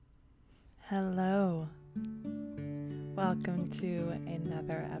Hello. Welcome to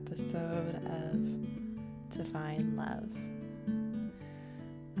another episode of Divine Love.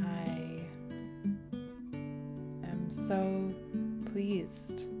 I am so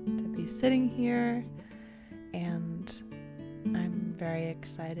pleased to be sitting here, and I'm very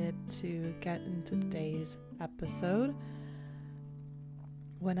excited to get into today's episode.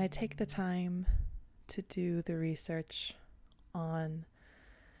 When I take the time to do the research on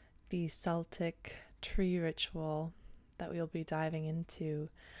the Celtic tree ritual that we'll be diving into,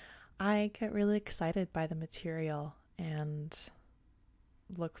 I get really excited by the material and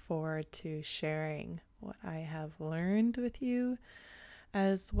look forward to sharing what I have learned with you,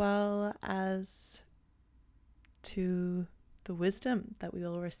 as well as to the wisdom that we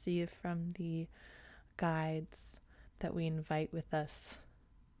will receive from the guides that we invite with us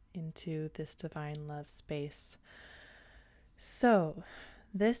into this divine love space. So,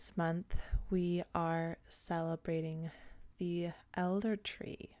 this month we are celebrating the elder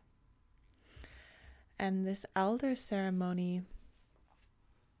tree. And this elder ceremony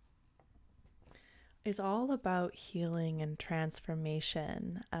is all about healing and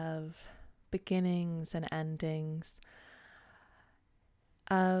transformation of beginnings and endings,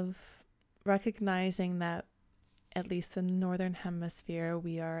 of recognizing that at least in the Northern Hemisphere,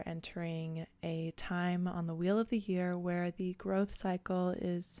 we are entering a time on the wheel of the year where the growth cycle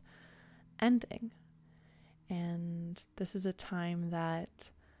is ending. And this is a time that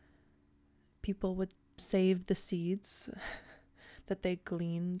people would save the seeds that they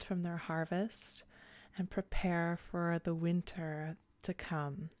gleaned from their harvest and prepare for the winter to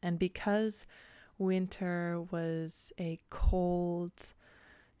come. And because winter was a cold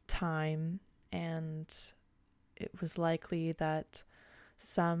time and it was likely that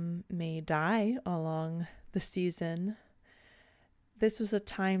some may die along the season, this was a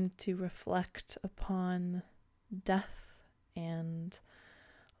time to reflect upon death and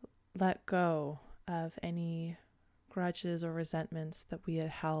let go of any grudges or resentments that we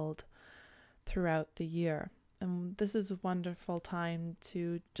had held throughout the year. And this is a wonderful time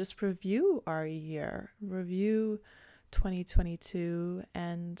to just review our year, review 2022,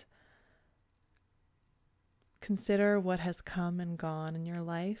 and consider what has come and gone in your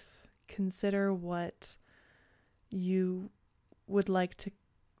life. Consider what you would like to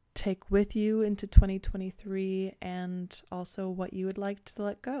take with you into 2023, and also what you would like to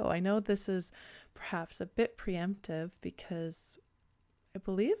let go. I know this is perhaps a bit preemptive because I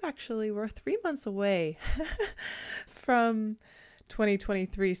believe actually we're 3 months away from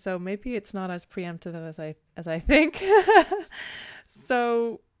 2023, so maybe it's not as preemptive as I think.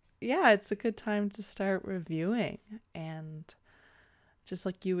 So yeah, it's a good time to start reviewing, and just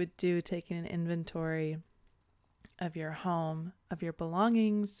like you would do, taking an inventory of your home, of your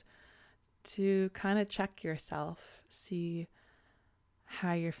belongings, to kind of check yourself, see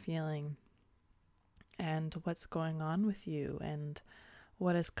how you're feeling and what's going on with you and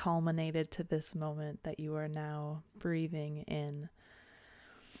what has culminated to this moment that you are now breathing in.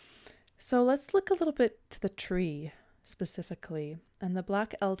 So let's look a little bit to the tree specifically. And the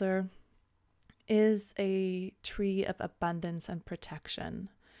black elder is a tree of abundance and protection.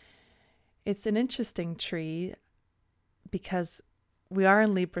 It's an interesting tree because we are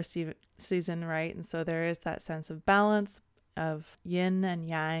in Libra season, right? And so there is that sense of balance of yin and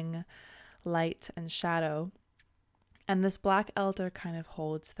yang, light and shadow. And this black elder kind of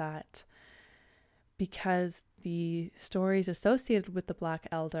holds that, because the stories associated with the black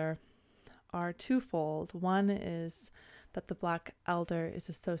elder are twofold. One is that the black elder is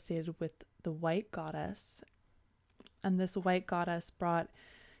associated with the white goddess, and this white goddess brought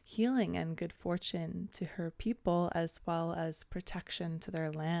healing and good fortune to her people, as well as protection to their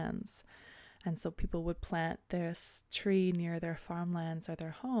lands. And so people would plant this tree near their farmlands or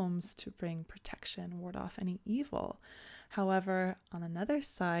their homes to bring protection, ward off any evil. However, on another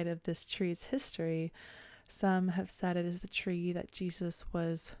side of this tree's history, some have said it is the tree that Jesus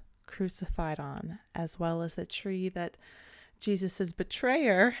was crucified on, as well as the tree that Jesus's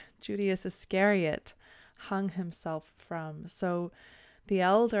betrayer, Judas Iscariot, hung himself from. So the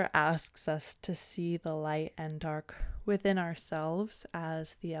elder asks us to see the light and dark within ourselves,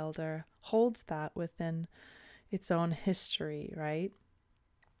 as the elder holds that within its own history, right?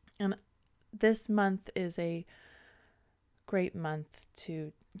 And this month is a great month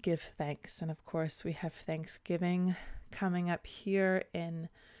to give thanks. And of course, we have Thanksgiving coming up here in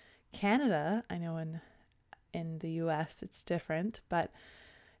Canada. I know in the US it's different, but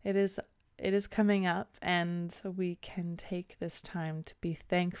it is coming up, and we can take this time to be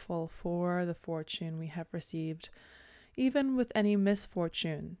thankful for the fortune we have received even with any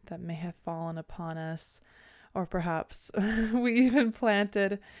misfortune that may have fallen upon us, or perhaps we even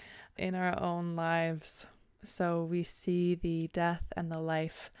planted in our own lives. So we see the death and the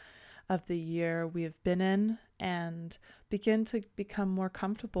life of the year we have been in and begin to become more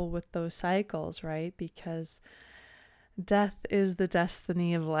comfortable with those cycles, right? Because death is the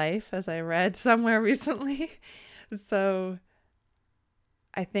destiny of life, as I read somewhere recently. So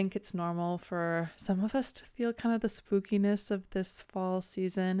I think it's normal for some of us to feel kind of the spookiness of this fall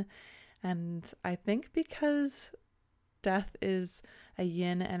season. And I think because death is a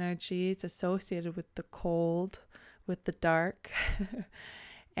yin energy, it's associated with the cold, with the dark.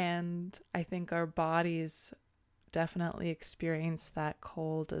 And I think our bodies definitely experience that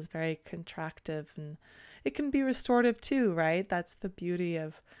cold as very contractive, and it can be restorative too, right? That's the beauty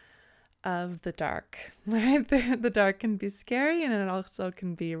of the dark, right? The dark can be scary and it also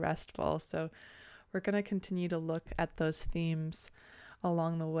can be restful. So we're going to continue to look at those themes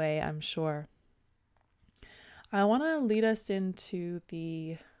along the way, I'm sure. I want to lead us into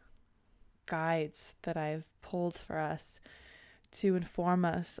the guides that I've pulled for us to inform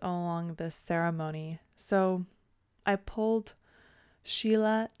us along this ceremony. So I pulled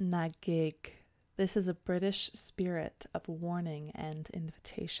Sheila na gig. This is a British spirit of warning and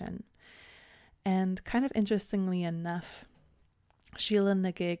invitation. And kind of interestingly enough, Sheila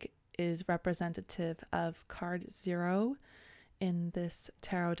na gig is representative of card 0 in this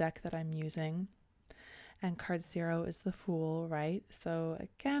tarot deck that I'm using. And card 0 is the Fool, right? So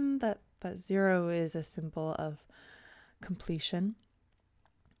again, that 0 is a symbol of completion.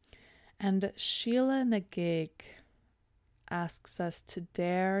 And Sheila na gig asks us to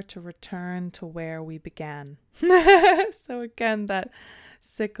dare to return to where we began. So again, that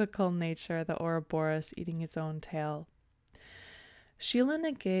cyclical nature, the Ouroboros eating its own tail. Sheila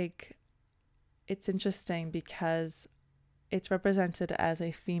na gig, it's interesting because it's represented as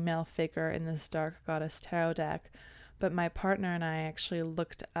a female figure in this Dark Goddess Tarot deck, but my partner and I actually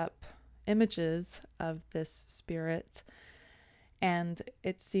looked up images of this spirit, and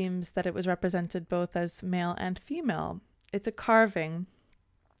it seems that it was represented both as male and female. It's a carving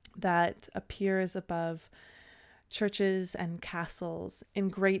that appears above churches and castles in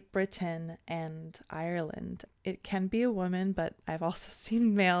Great Britain and Ireland. It can be a woman, but I've also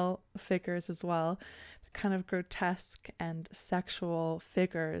seen male figures as well, kind of grotesque and sexual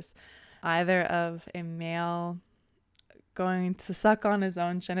figures, either of a male going to suck on his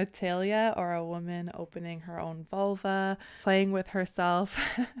own genitalia or a woman opening her own vulva, playing with herself.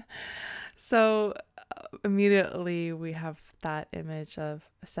 So immediately we have that image of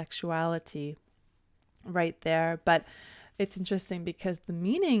sexuality right there. But it's interesting because the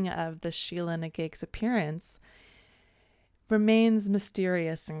meaning of the Sheila na gig's appearance remains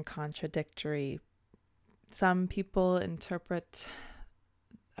mysterious and contradictory. Some people interpret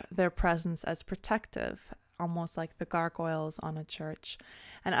their presence as protective, almost like the gargoyles on a church,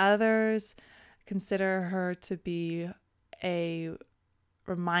 and others consider her to be a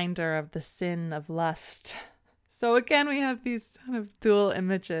reminder of the sin of lust. So again, we have these kind of dual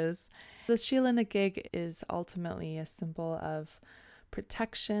images. The Sheila na gig is ultimately a symbol of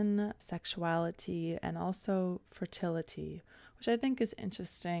protection, sexuality, and also fertility, which I think is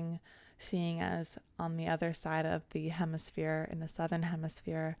interesting, seeing as on the other side of the hemisphere, in the southern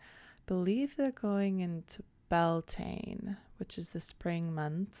hemisphere, I believe they're going into Beltane, which is the spring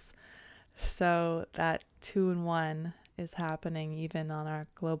months. So that 2-in-1 is happening even on our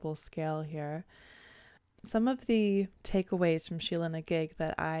global scale here. Some of the takeaways from Sheila na gig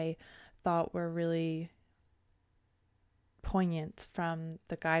that I thought were really poignant from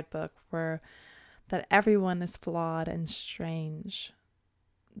the guidebook were that everyone is flawed and strange.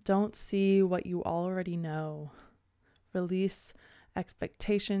 Don't see what you already know. Release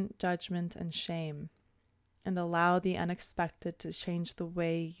expectation, judgment, and shame, and allow the unexpected to change the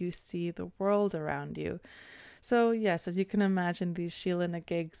way you see the world around you. So yes, as you can imagine, these Sheila na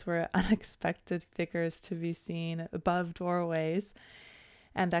gigs were unexpected figures to be seen above doorways.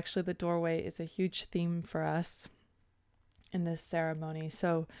 And actually the doorway is a huge theme for us in this ceremony.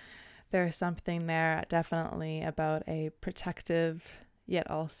 So there's something there definitely about a protective yet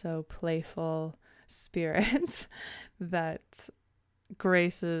also playful spirit that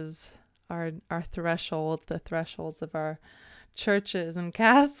graces our thresholds, the thresholds of our churches and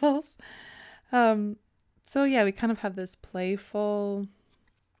castles. So yeah, we kind of have this playful,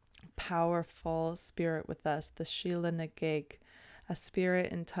 powerful spirit with us, the Sheila na gig, a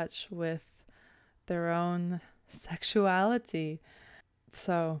spirit in touch with their own sexuality.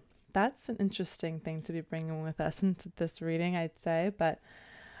 So that's an interesting thing to be bringing with us into this reading, I'd say. But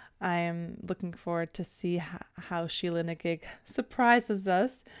I am looking forward to see how Sheila Nagig surprises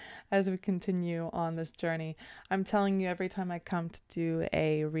us as we continue on this journey. I'm telling you, every time I come to do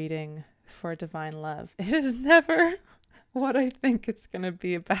a reading for Divine Love, it is never what I think it's going to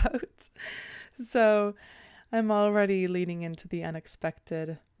be about. So I'm already leaning into the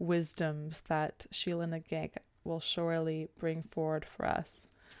unexpected wisdoms that Sheila Nagig will surely bring forward for us.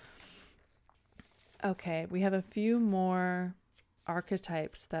 Okay, we have a few more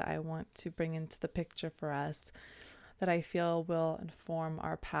archetypes that I want to bring into the picture for us that I feel will inform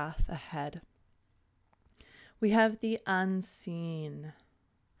our path ahead. We have the unseen.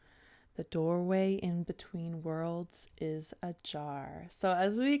 The doorway in between worlds is ajar. So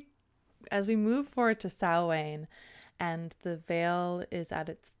as we move forward to Samhain and the veil is at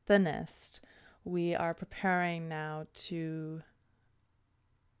its thinnest, we are preparing now to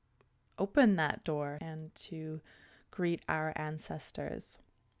open that door and to greet our ancestors.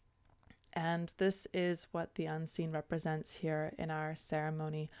 And this is what the unseen represents here in our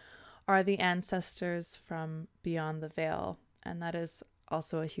ceremony, are the ancestors from beyond the veil. And that is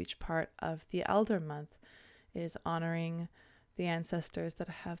also a huge part of the Elder Month, is honoring the ancestors that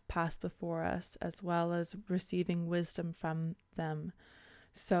have passed before us, as well as receiving wisdom from them.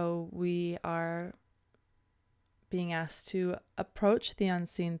 So we are being asked to approach the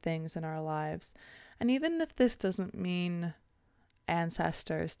unseen things in our lives. And even if this doesn't mean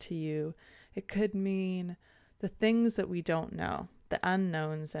ancestors to you, it could mean the things that we don't know, the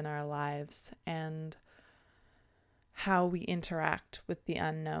unknowns in our lives, and how we interact with the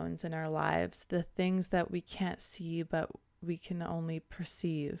unknowns in our lives, the things that we can't see but we can only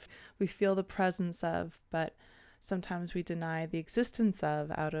perceive. We feel the presence of, but sometimes we deny the existence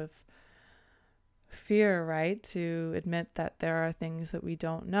of out of fear, right? To admit that there are things that we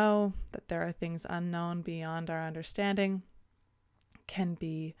don't know, that there are things unknown beyond our understanding, can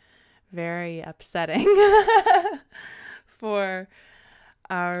be very upsetting for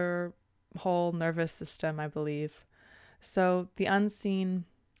our whole nervous system, I believe. So the unseen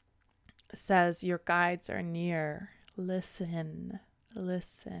says your guides are near. Listen.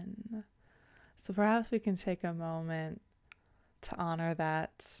 So perhaps we can take a moment to honor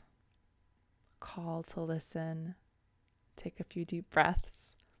that call to listen. Take a few deep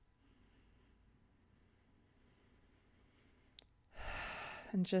breaths.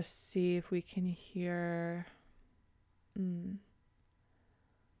 And just see if we can hear.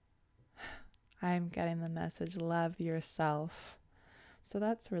 I'm getting the message, love yourself. So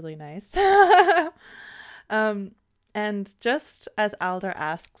that's really nice. And just as Alder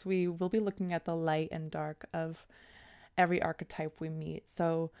asks, we will be looking at the light and dark of every archetype we meet.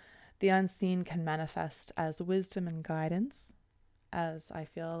 So the unseen can manifest as wisdom and guidance, as I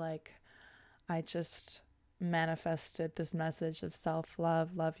feel like I just manifested this message of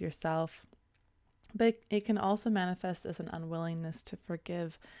self-love, love yourself. But it can also manifest as an unwillingness to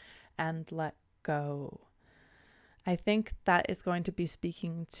forgive and let go. I think that is going to be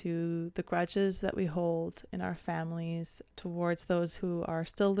speaking to the grudges that we hold in our families towards those who are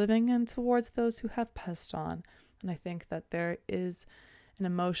still living and towards those who have passed on. And I think that there is an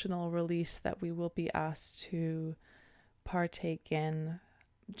emotional release that we will be asked to partake in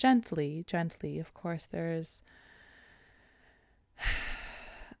gently. Of course, there is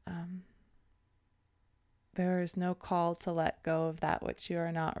no call to let go of that which you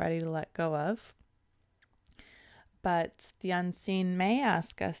are not ready to let go of. But the unseen may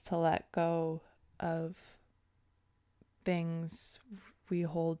ask us to let go of things we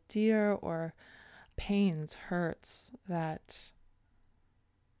hold dear or pains, hurts that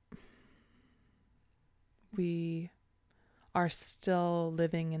we are still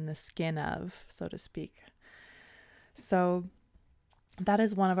living in the skin of, so to speak. So that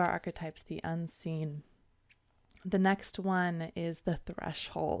is one of our archetypes, the unseen. The next one is the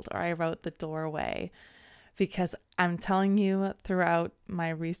threshold, or I wrote the doorway, because I'm telling you, throughout my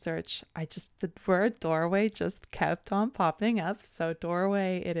research, the word doorway just kept on popping up. So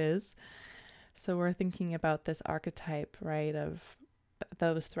doorway it is. So we're thinking about this archetype, right, of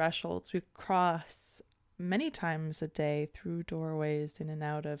those thresholds we cross many times a day through doorways, in and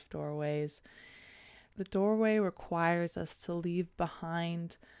out of doorways. The doorway requires us to leave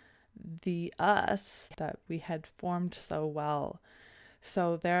behind the us that we had formed so well.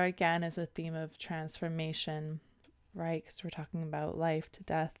 So there again is a theme of transformation, right? Because we're talking about life to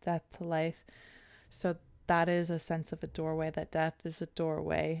death, death to life. So that is a sense of a doorway, that death is a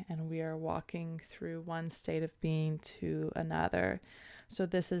doorway, and we are walking through one state of being to another. So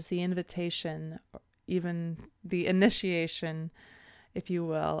this is the invitation, even the initiation, if you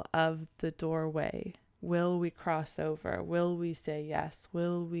will, of the doorway, Will we cross over? Will we say yes?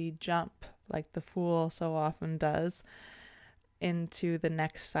 Will we jump like the Fool so often does into the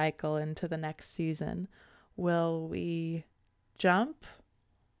next cycle, into the next season? Will we jump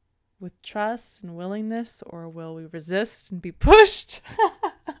with trust and willingness, or will we resist and be pushed?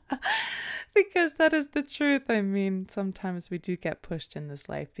 Because that is the truth. I mean, sometimes we do get pushed in this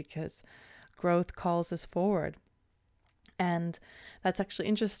life because growth calls us forward. And that's actually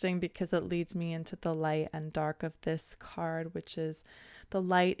interesting because it leads me into the light and dark of this card, which is the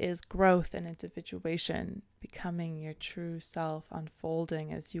light is growth and individuation, becoming your true self,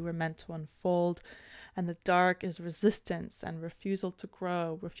 unfolding as you were meant to unfold. And the dark is resistance and refusal to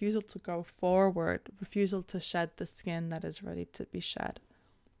go forward, refusal to shed the skin that is ready to be shed.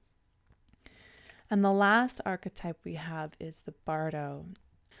 And the last archetype we have is the Bardo.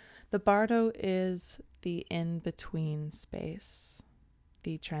 The Bardo is the in-between space,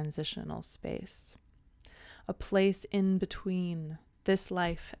 the transitional space, a place in between this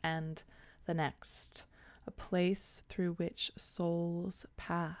life and the next, a place through which souls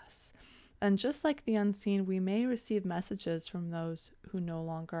pass. And just like the unseen, we may receive messages from those who no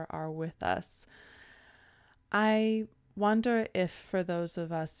longer are with us. I wonder if for those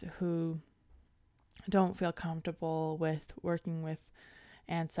of us who don't feel comfortable with working with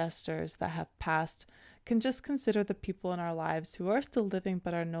ancestors that have passed, can just consider the people in our lives who are still living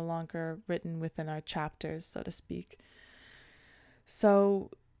but are no longer written within our chapters, so to speak.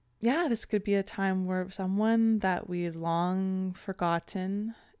 So yeah, this could be a time where someone that we've long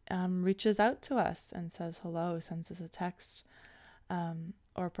forgotten reaches out to us and says hello, sends us a text,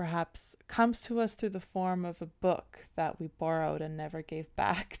 or perhaps comes to us through the form of a book that we borrowed and never gave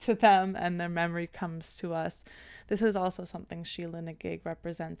back to them, and their memory comes to us. This is also something Sheila Nagig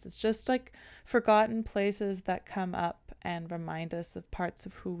represents. It's just like forgotten places that come up and remind us of parts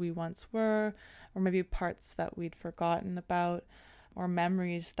of who we once were, or maybe parts that we'd forgotten about, or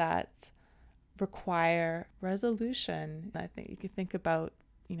memories that require resolution. I think you could think about,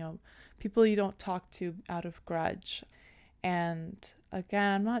 people you don't talk to out of grudge. And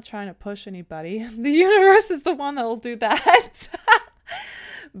again, I'm not trying to push anybody. The universe is the one that will do that.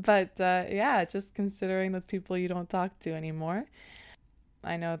 But just considering the people you don't talk to anymore.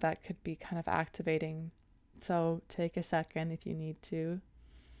 I know that could be kind of activating. So take a second if you need to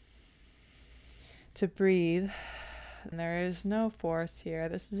breathe. And there is no force here.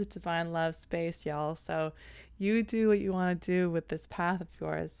 This is a divine love space, y'all. So you do what you want to do with this path of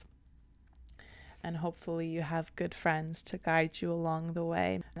yours. And hopefully you have good friends to guide you along the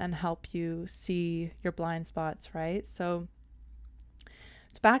way and help you see your blind spots, right? So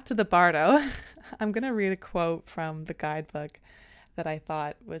it's back to the Bardo. I'm going to read a quote from the guidebook that I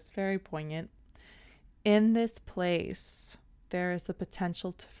thought was very poignant. In this place, there is the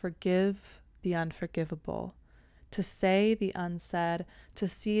potential to forgive the unforgivable, to say the unsaid, to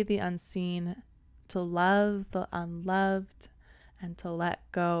see the unseen, to love the unloved, and to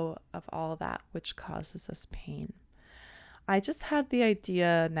let go of all that which causes us pain. I just had the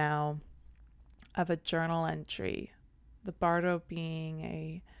idea now of a journal entry, the Bardo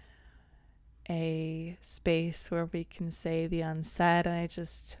being a space where we can say the unsaid, and I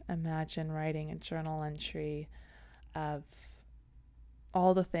just imagine writing a journal entry of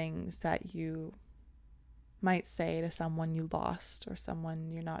all the things that you might say to someone you lost, or someone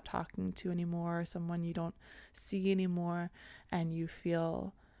you're not talking to anymore, or someone you don't see anymore, and you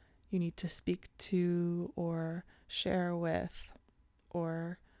feel you need to speak to or share with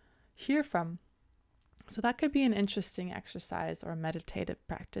or hear from. So that could be an interesting exercise or meditative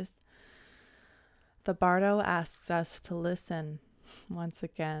practice. The Bardo asks us to listen once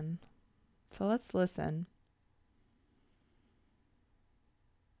again. So let's listen.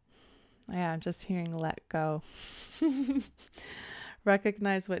 Yeah, I'm just hearing let go.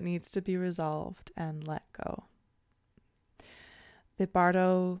 Recognize what needs to be resolved and let go. The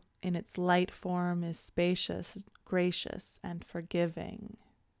Bardo in its light form is spacious, gracious, and forgiving.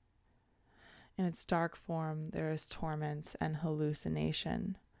 In its dark form, there is torment and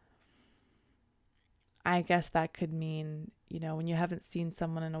hallucination. I guess that could mean, when you haven't seen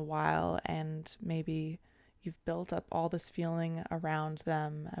someone in a while and maybe you've built up all this feeling around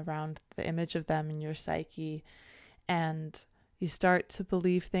them, around the image of them in your psyche, and you start to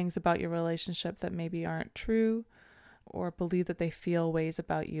believe things about your relationship that maybe aren't true, or believe that they feel ways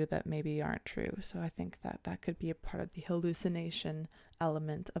about you that maybe aren't true. So I think that could be a part of the hallucination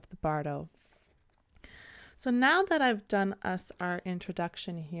element of the Bardo. So now that I've done our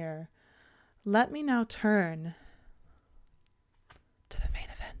introduction here, let me now turn to the main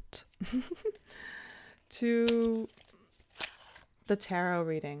event. To the tarot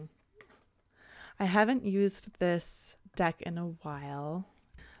reading. I haven't used this deck in a while.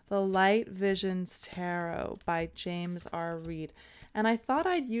 The Light Visions Tarot by James R. Reed. And I thought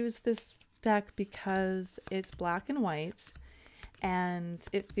I'd use this deck because it's black and white and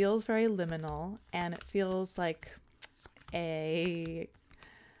it feels very liminal and it feels like a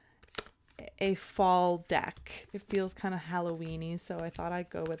fall deck. It feels kind of Halloween-y, so I thought I'd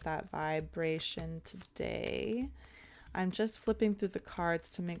go with that vibration today. I'm just flipping through the cards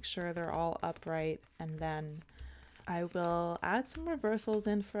to make sure they're all upright, and then I will add some reversals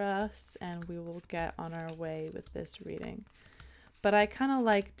in for us and we will get on our way with this reading. But I kind of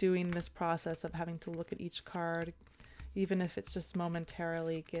like doing this process of having to look at each card, even if it's just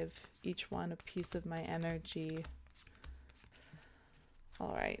momentarily, give each one a piece of my energy.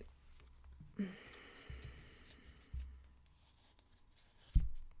 All right.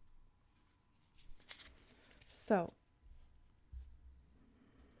 So,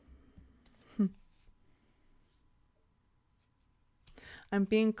 I'm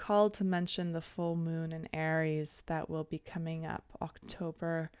being called to mention the full moon in Aries that will be coming up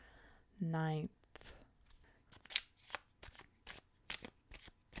October 9th.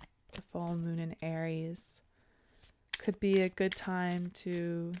 The full moon in Aries could be a good time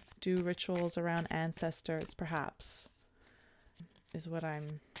to do rituals around ancestors, perhaps, is what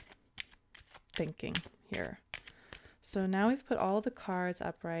I'm thinking here. So now we've put all the cards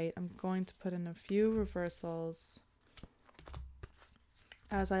upright. I'm going to put in a few reversals,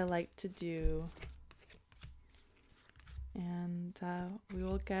 as I like to do, and we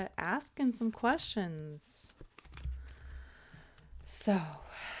will get asking some questions. So,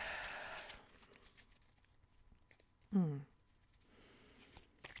 I'm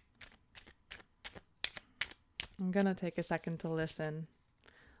gonna take a second to listen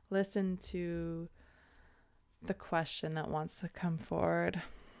to the question that wants to come forward.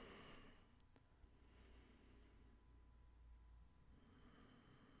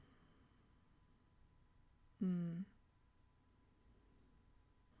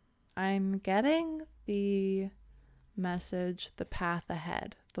 I'm getting the message, the path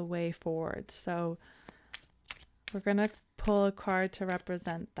ahead, the way forward. So we're going to pull a card to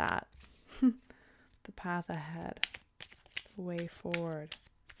represent that. The path ahead, the way forward.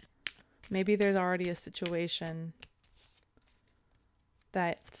 Maybe there's already a situation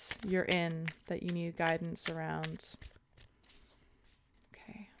that you're in that you need guidance around.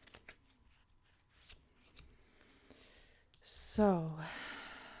 Okay. So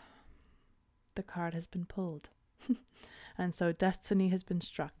the card has been pulled. And so destiny has been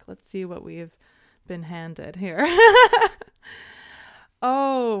struck. Let's see what we've been handed here.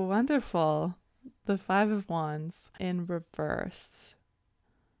 Oh, wonderful. The Five of Wands in reverse.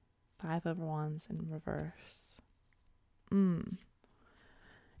 Five of Wands in reverse.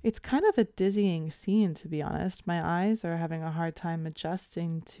 It's kind of a dizzying scene, to be honest. My eyes are having a hard time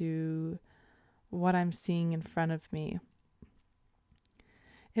adjusting to what I'm seeing in front of me.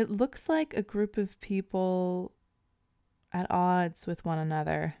 It looks like a group of people at odds with one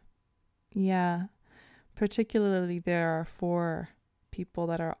another. Yeah, particularly there are 4 people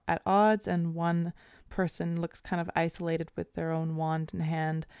that are at odds, and one person looks kind of isolated with their own wand in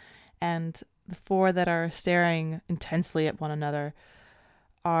hand, and the 4 that are staring intensely at one another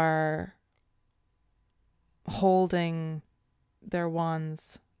are holding their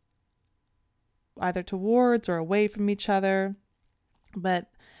wands either towards or away from each other. But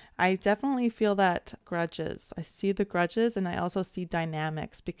I definitely feel that grudges. I see the grudges, and I also see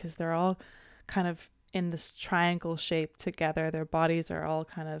dynamics because they're all kind of in this triangle shape together. Their bodies are all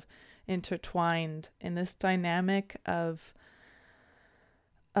kind of intertwined in this dynamic of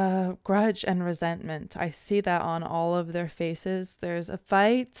grudge and resentment. I see that on all of their faces. There's a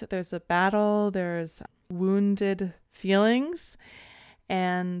fight, there's a battle, there's wounded feelings,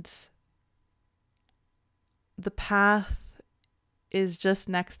 and the path is just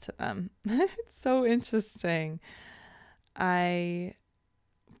next to them. It's so interesting. I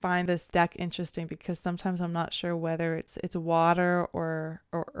find this deck interesting because sometimes I'm not sure whether it's water or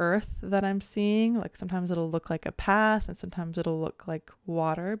earth that I'm seeing. Like sometimes it'll look like a path and sometimes it'll look like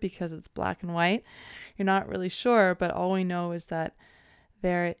water because it's black and white. You're not really sure, but all we know is that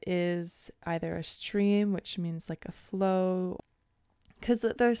there is either a stream, which means like a flow, because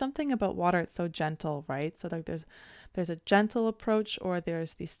there's something about water, it's so gentle, right? So like there's a gentle approach, or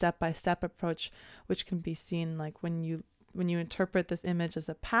there's the step-by-step approach, which can be seen like when you interpret this image as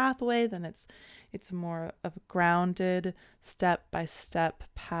a pathway, then it's more of a grounded step-by-step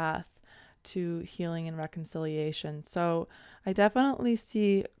path to healing and reconciliation. So I definitely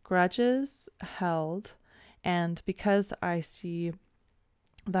see grudges held, and because I see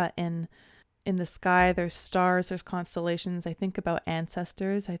that in in the sky, there's stars, there's constellations. I think about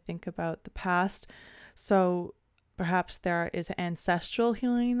ancestors. I think about the past. So perhaps there is ancestral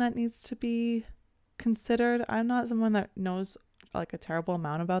healing that needs to be considered. I'm not someone that knows like a terrible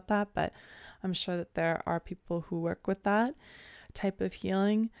amount about that, but I'm sure that there are people who work with that type of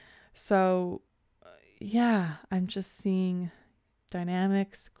healing. So yeah, I'm just seeing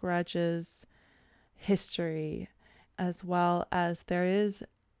dynamics, grudges, history, as well as there is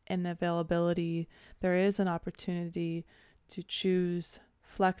an availability, there is an opportunity to choose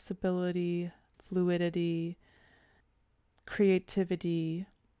flexibility, fluidity, creativity,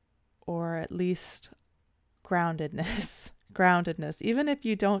 or at least groundedness. Groundedness. Even if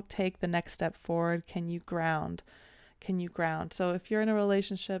you don't take the next step forward, can you ground? So if you're in a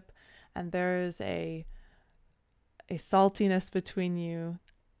relationship and there is a saltiness between you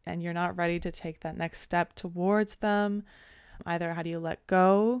and you're not ready to take that next step towards them, either how do you let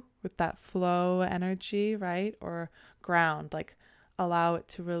go with that flow energy, right? Or ground, like allow it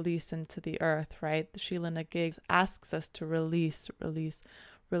to release into the earth, right? The Sheila Nagig asks us to release.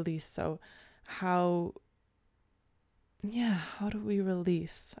 So how do we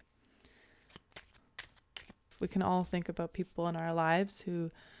release? We can all think about people in our lives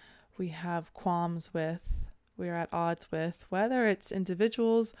who we have qualms with, we're at odds with, whether it's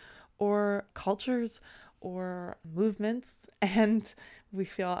individuals or cultures or movements, and we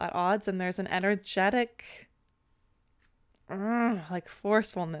feel at odds, and there's an energetic like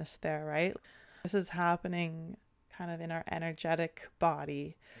forcefulness there, right? This is happening kind of in our energetic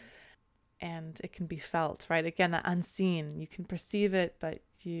body, and it can be felt, right? Again, that unseen, you can perceive it, but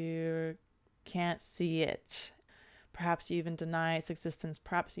you can't see it. Perhaps you even deny its existence.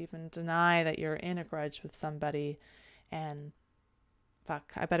 Perhaps you even deny that you're in a grudge with somebody. And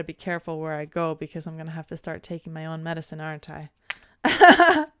fuck, I better be careful where I go because I'm going to have to start taking my own medicine, aren't I?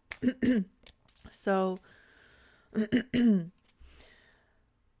 So,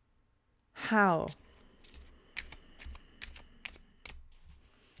 how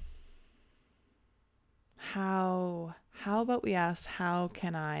about we ask, how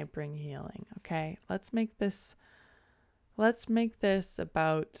can I bring healing? Okay, let's make this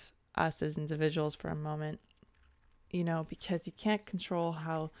about us as individuals for a moment, because you can't control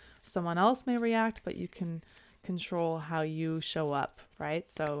how someone else may react, but you can control how you show up, right?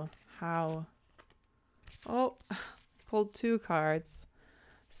 So pulled 2 cards.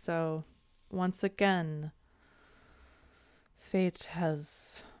 So once again, fate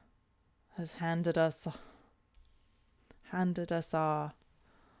has handed us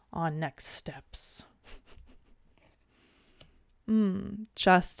on next steps.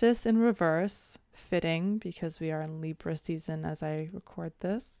 Justice in reverse, fitting because we are in Libra season as I record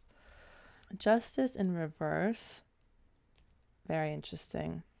this. Justice in reverse, very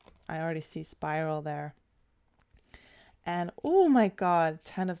interesting. I already see spiral there. And oh my God,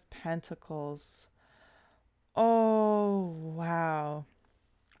 10 of Pentacles. Oh, wow.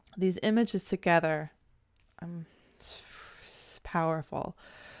 These images together, it's powerful.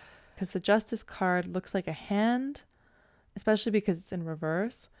 Because the Justice card looks like a hand, especially because it's in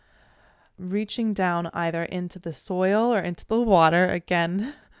reverse, reaching down either into the soil or into the water.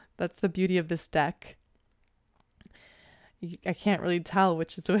 Again, that's the beauty of this deck. I can't really tell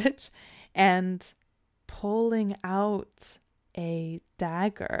which is which. And pulling out a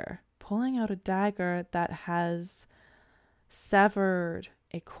dagger that has severed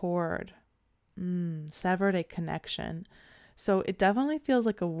a cord, severed a connection. So it definitely feels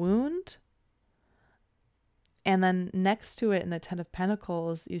like a wound. And then next to it in the 10 of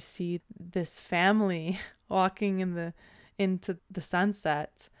Pentacles, you see this family walking into the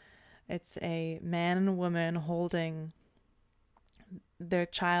sunset. It's a man and a woman holding their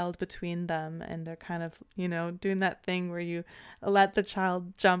child between them, and they're kind of, doing that thing where you let the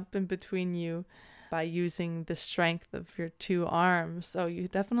child jump in between you by using the strength of your 2 arms. So you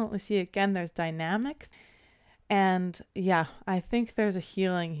definitely see, again, there's dynamic. And yeah, I think there's a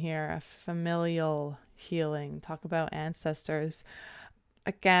healing here, a familial healing. Talk about ancestors.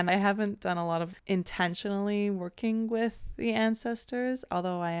 Again, I haven't done a lot of intentionally working with the ancestors,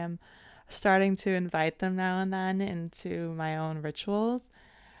 although I am starting to invite them now and then into my own rituals.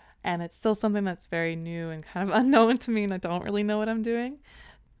 And it's still something that's very new and kind of unknown to me, and I don't really know what I'm doing.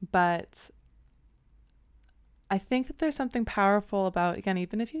 But I think that there's something powerful about, again,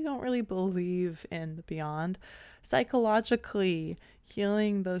 even if you don't really believe in the beyond, psychologically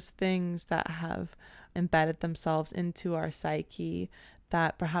healing those things that have embedded themselves into our psyche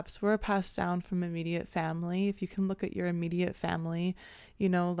that perhaps were passed down from immediate family. If you can look at your immediate family,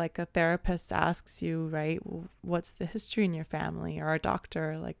 like a therapist asks you, right, what's the history in your family, or a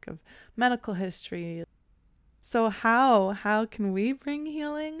doctor, like of medical history. So how can we bring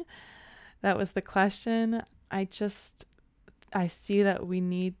healing? That was the question. I see that we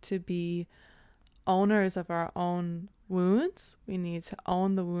need to be owners of our own wounds. We need to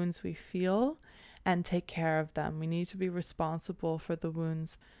own the wounds we feel and take care of them. We need to be responsible for the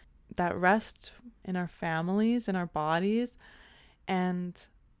wounds that rest in our families, in our bodies. And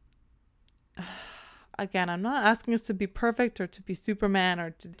again, I'm not asking us to be perfect or to be Superman or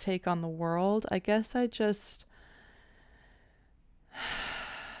to take on the world. I guess I just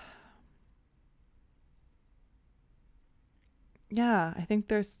I think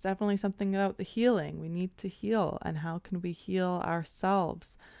there's definitely something about the healing. We need to heal. And how can we heal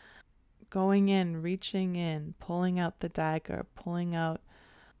ourselves? Going in, reaching in, pulling out the dagger, pulling out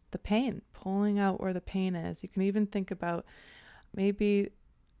the pain, pulling out where the pain is. You can even think about maybe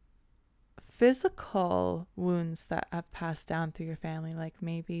physical wounds that have passed down through your family, like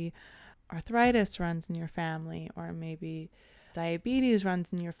maybe arthritis runs in your family, or maybe diabetes runs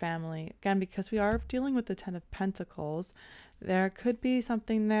in your family. Again, because we are dealing with the 10 of Pentacles, there could be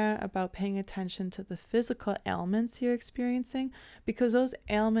something there about paying attention to the physical ailments you're experiencing, because those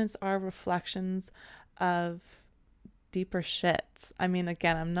ailments are reflections of deeper shit. I mean,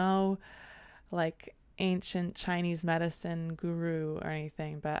 again, I'm no like ancient Chinese medicine guru or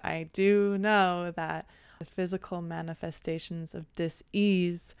anything, but I do know that the physical manifestations of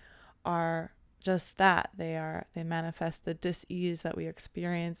dis-ease are just that. They manifest the dis-ease that we're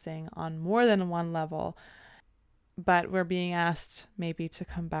experiencing on more than one level, but we're being asked maybe to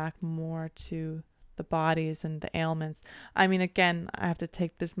come back more to the bodies and the ailments. I mean, again, I have to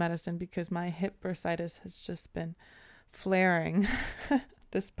take this medicine because my hip bursitis has just been flaring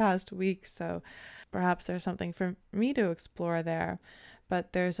this past week, so perhaps there's something for me to explore there.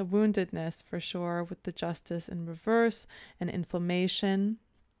 But there's a woundedness for sure with the Justice in reverse and inflammation.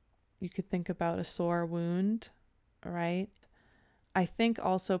 You could think about a sore wound, right? I think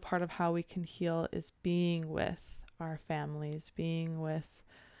also part of how we can heal is being with our families, being with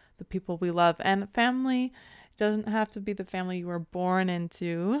the people we love. And family doesn't have to be the family you were born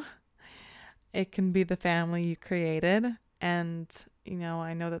into. It can be the family you created. And,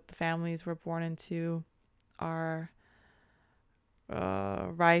 I know that the families we're born into are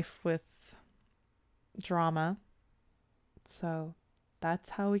rife with drama. So that's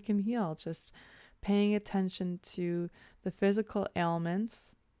how we can heal. Just paying attention to the physical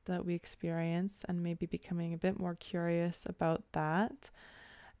ailments that we experience and maybe becoming a bit more curious about that.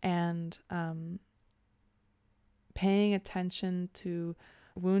 And paying attention to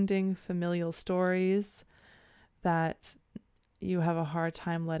wounding familial stories that you have a hard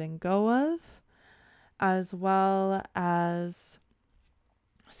time letting go of, as well as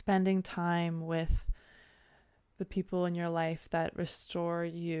spending time with the people in your life that restore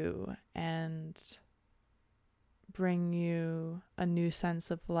you and bring you a new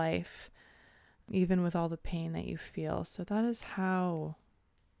sense of life, even with all the pain that you feel. So that is how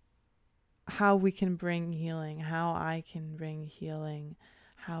we can bring healing, how I can bring healing,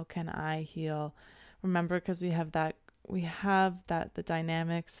 how can I heal. Remember, because we have that the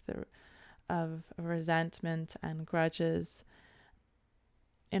dynamics of resentment and grudges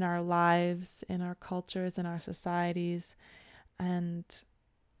in our lives, in our cultures, in our societies, and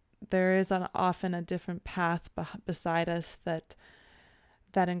there is often a different path beside us that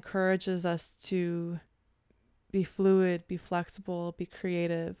encourages us to be fluid, be flexible, be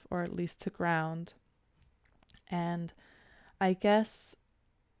creative, or at least to ground. And I guess,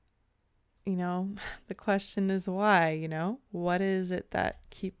 the question is why, what is it that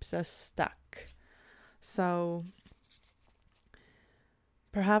keeps us stuck? So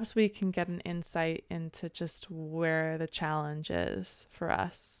perhaps we can get an insight into just where the challenge is for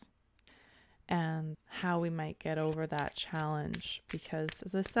us and how we might get over that challenge. Because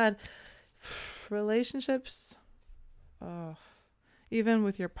as I said, relationships, even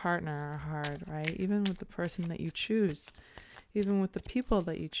with your partner, are hard, right? Even with the person that you choose, even with the people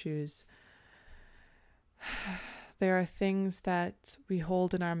that you choose. There are things that we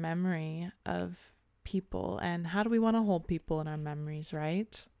hold in our memory of people, and how do we want to hold people in our memories,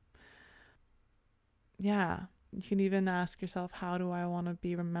 right? Yeah, you can even ask yourself, how do I want to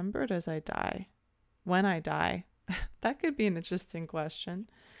be remembered as I die, when I die? That could be an interesting question.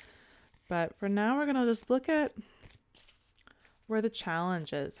 But for now, we're going to just look at where the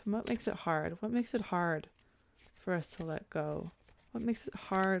challenge is. What makes it hard? What makes it hard for us to let go? What makes it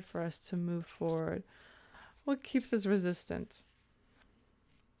hard for us to move forward? What keeps us resistant?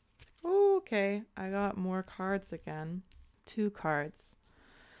 Okay, I got more cards again. 2 cards.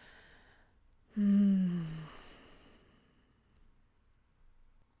 We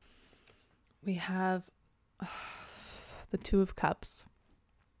have the Two of Cups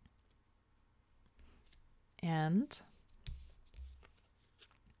and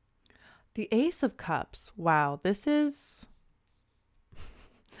the Ace of Cups. Wow, this is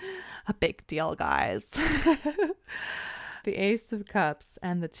a big deal, guys. The Ace of Cups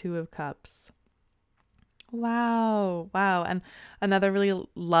and the Two of Cups. Wow. And another really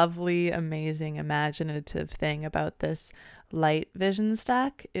lovely, amazing, imaginative thing about this light visions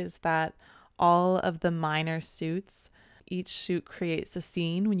deck is that all of the minor suits, each suit creates a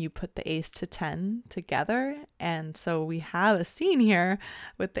scene when you put the Ace to 10 together. And so we have a scene here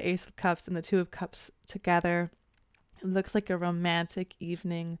with the Ace of Cups and the Two of Cups together. It looks like a romantic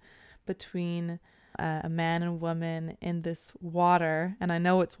evening between a man and woman in this water. And I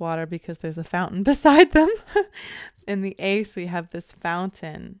know it's water because there's a fountain beside them. In the Ace, we have this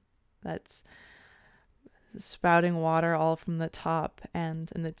fountain that's spouting water all from the top.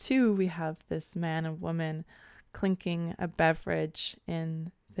 And in the Two, we have this man and woman clinking a beverage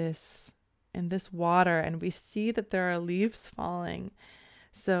in this water. And we see that there are leaves falling.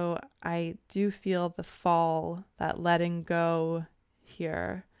 So I do feel the fall, that letting go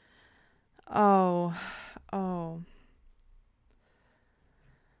here. Oh.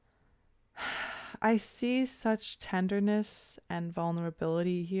 I see such tenderness and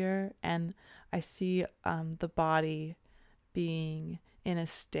vulnerability here, and I see the body being in a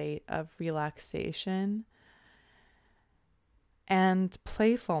state of relaxation and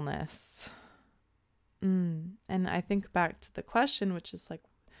playfulness. And I think back to the question, which is like,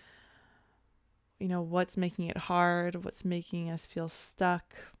 what's making it hard? What's making us feel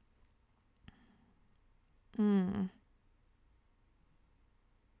stuck?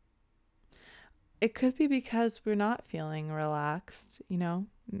 It could be because we're not feeling relaxed,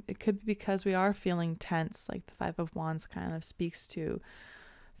 It could be because we are feeling tense, like the Five of Wands kind of speaks to.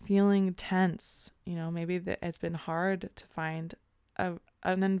 Feeling tense, maybe it's been hard to find an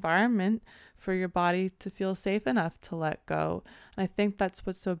environment for your body to feel safe enough to let go. And I think that's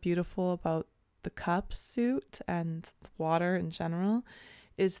what's so beautiful about the cup suit and the water in general,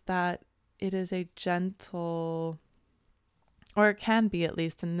 is that it is a gentle, or it can be at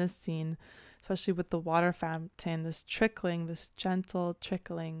least in this scene, especially with the water fountain, this gentle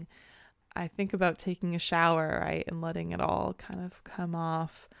trickling. I think about taking a shower, right, and letting it all kind of come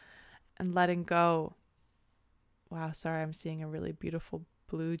off and letting go. Wow, sorry, I'm seeing a really beautiful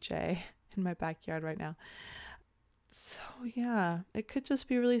blue jay in my backyard right now. So yeah, it could just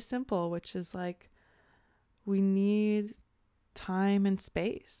be really simple, which is like, we need time and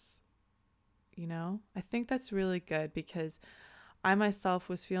space. I think that's really good, because I myself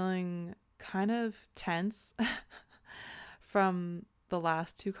was feeling kind of tense from the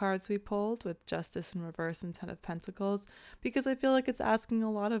last two cards we pulled with Justice in reverse and Ten of Pentacles, because I feel like it's asking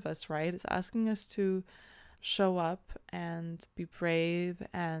a lot of us, right? It's asking us to show up and be brave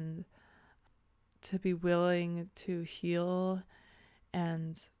and to be willing to heal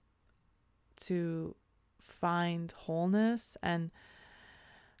and to find wholeness. And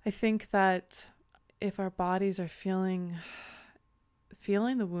I think that if our bodies are feeling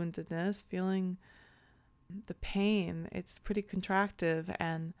the woundedness, feeling the pain, it's pretty contractive,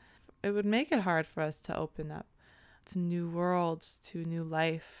 and it would make it hard for us to open up to new worlds, to new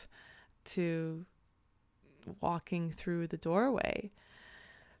life, to walking through the doorway.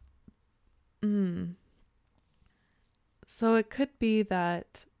 So it could be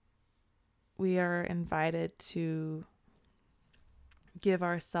that we are invited to give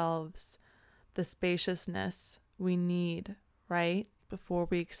ourselves the spaciousness we need, right? Before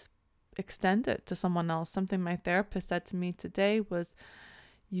we extend it to someone else. Something my therapist said to me today was,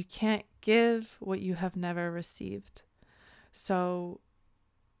 you can't give what you have never received. So,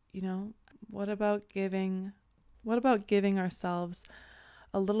 what about giving ourselves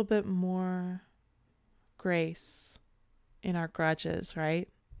a little bit more grace in our grudges, right?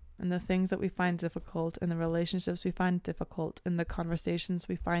 And the things that we find difficult, in the relationships we find difficult, in the conversations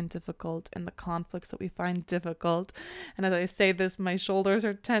we find difficult, in the conflicts that we find difficult. And as I say this, my shoulders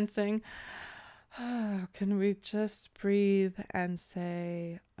are tensing. Can we just breathe and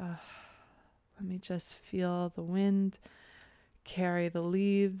say, let me just feel the wind carry the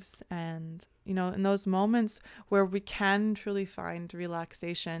leaves. And, in those moments where we can truly find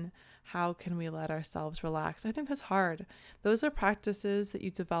relaxation, how can we let ourselves relax? I think that's hard. Those are practices that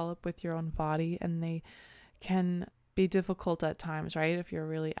you develop with your own body, and they can be difficult at times, right? If you're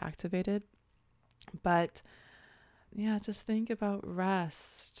really activated. But yeah, just think about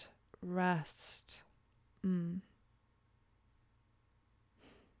rest.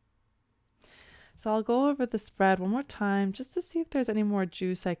 So I'll go over the spread one more time just to see if there's any more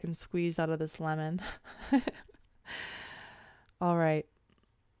juice I can squeeze out of this lemon. All right.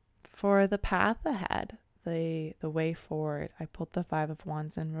 For the path ahead, the way forward, I pulled the Five of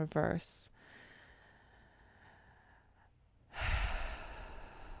Wands in reverse.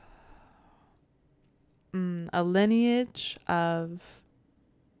 A lineage of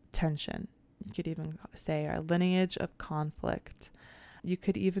tension. You could even say a lineage of conflict. You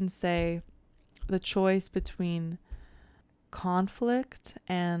could even say the choice between conflict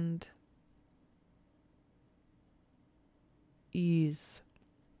and ease.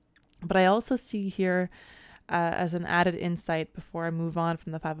 But I also see here, as an added insight before I move on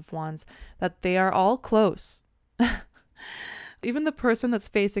from the Five of Wands, that they are all close. Even the person that's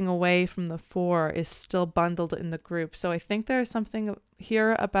facing away from the Four is still bundled in the group. So I think there's something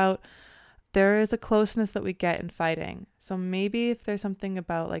here about there is a closeness that we get in fighting. So maybe if there's something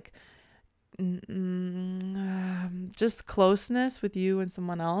about like just closeness with you and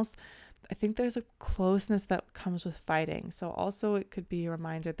someone else, I think there's a closeness that comes with fighting. So also it could be a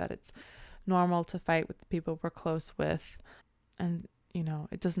reminder that it's normal to fight with the people we're close with. And you know,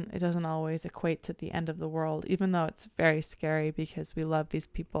 it doesn't always equate to the end of the world, even though it's very scary because we love these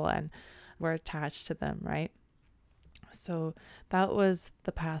people and we're attached to them, right? So that was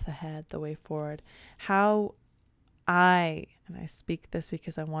the path ahead, the way forward. How and I speak this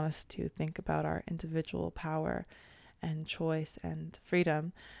because I want us to think about our individual power and choice and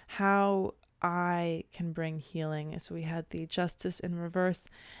freedom, how I can bring healing. So we had the Justice in reverse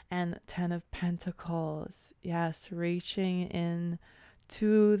and 10 of Pentacles. Yes, reaching in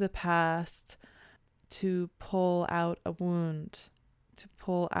to the past to pull out a wound, to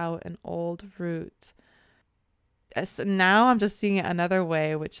pull out an old root. So now I'm just seeing it another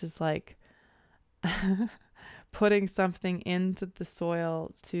way, which is like putting something into the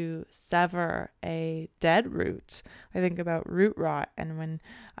soil to sever a dead root. I think about root rot, and when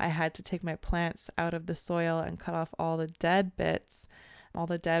I had to take my plants out of the soil and cut off all the dead bits, all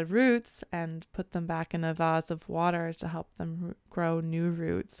the dead roots, and put them back in a vase of water to help them grow new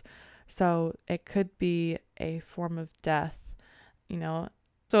roots. So it could be a form of death, you know.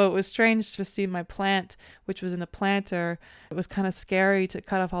 So it was strange to see my plant, which was in a planter. It was kind of scary to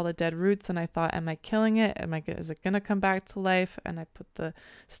cut off all the dead roots. And I thought, am I killing it? Is it going to come back to life? And I put the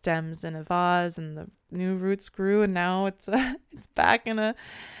stems in a vase and the new roots grew. And now it's back in a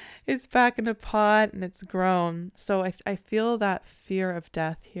pot and it's grown. So I feel that fear of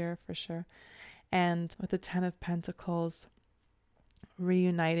death here for sure. And with the 10 of Pentacles,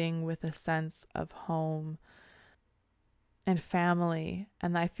 reuniting with a sense of home and family.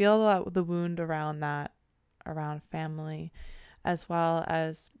 And I feel that the wound around that, around family, as well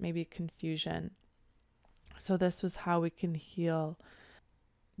as maybe confusion. So this was how we can heal.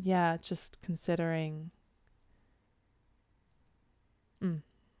 Yeah, just considering. I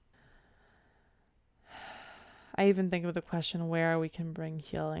even think of the question where we can bring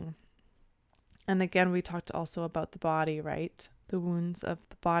healing. And again, we talked also about the body, right? The wounds of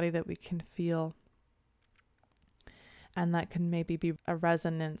the body that we can feel. And that can maybe be a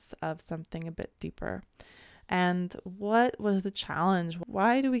resonance of something a bit deeper. And what was the challenge?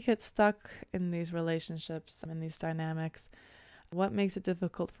 Why do we get stuck in these relationships and these dynamics? What makes it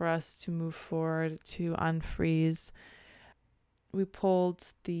difficult for us to move forward, to unfreeze? We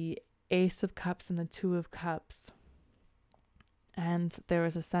pulled the Ace of Cups and the Two of Cups. And there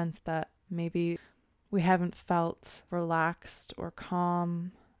was a sense that maybe we haven't felt relaxed or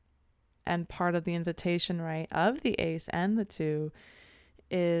calm. And part of the invitation, right, of the Ace and the Two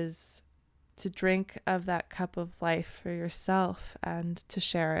is to drink of that cup of life for yourself and to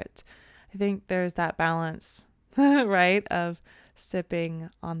share it. I think there's that balance, right, of sipping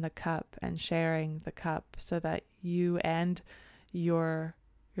on the cup and sharing the cup so that you and your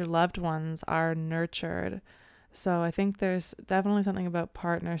loved ones are nurtured. So I think there's definitely something about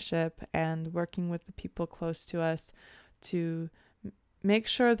partnership and working with the people close to us to make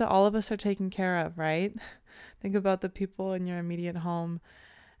sure that all of us are taken care of, right? Think about the people in your immediate home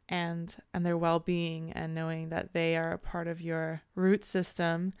and their well-being, and knowing that they are a part of your root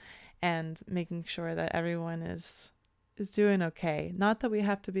system, and making sure that everyone is doing okay. Not that we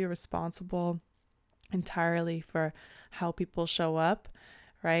have to be responsible entirely for how people show up,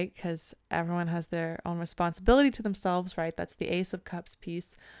 right? Because everyone has their own responsibility to themselves, right? That's the Ace of Cups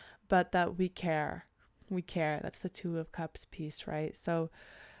piece, but that we care. We care. That's the Two of Cups piece, right? So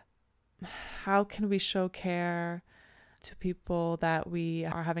how can we show care to people that we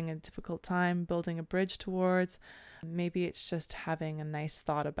are having a difficult time building a bridge towards? Maybe it's just having a nice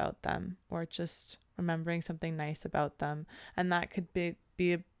thought about them, or just remembering something nice about them. And that could be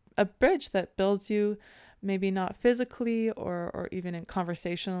a bridge that builds you, maybe not physically or even in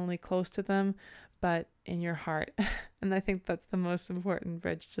conversationally close to them, but in your heart. And I think that's the most important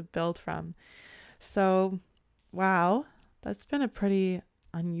bridge to build from. So, wow, that's been a pretty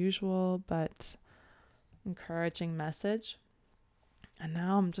unusual but encouraging message. And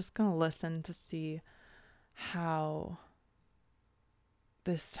now I'm just going to listen to see how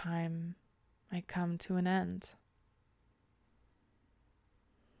this time might come to an end.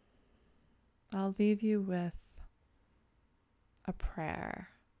 I'll leave you with a prayer.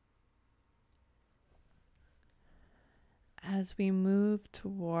 As we move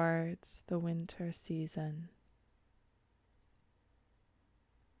towards the winter season,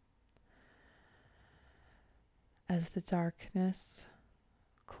 as the darkness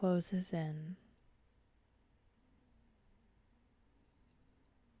closes in,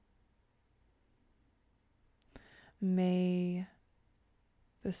 may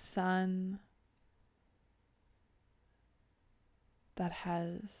the sun that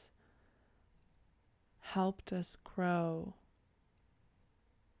has helped us grow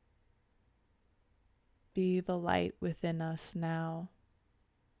be the light within us now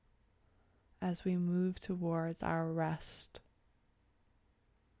as we move towards our rest.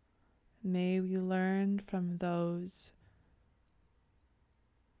 May we learn from those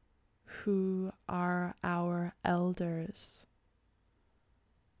who are our elders.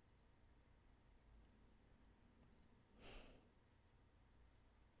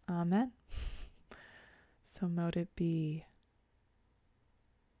 Amen. So mote it be.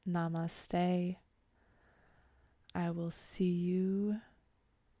 Namaste. I will see you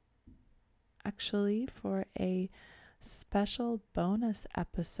actually for a special bonus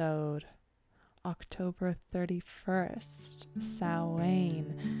episode, October 31st,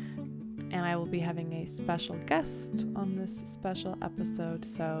 Samhain. And I will be having a special guest on this special episode,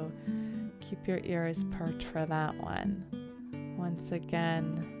 so keep your ears perked for that one. Once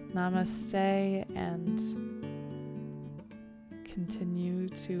again, namaste, and continue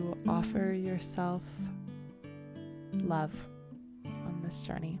to offer yourself love on this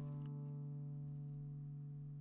journey.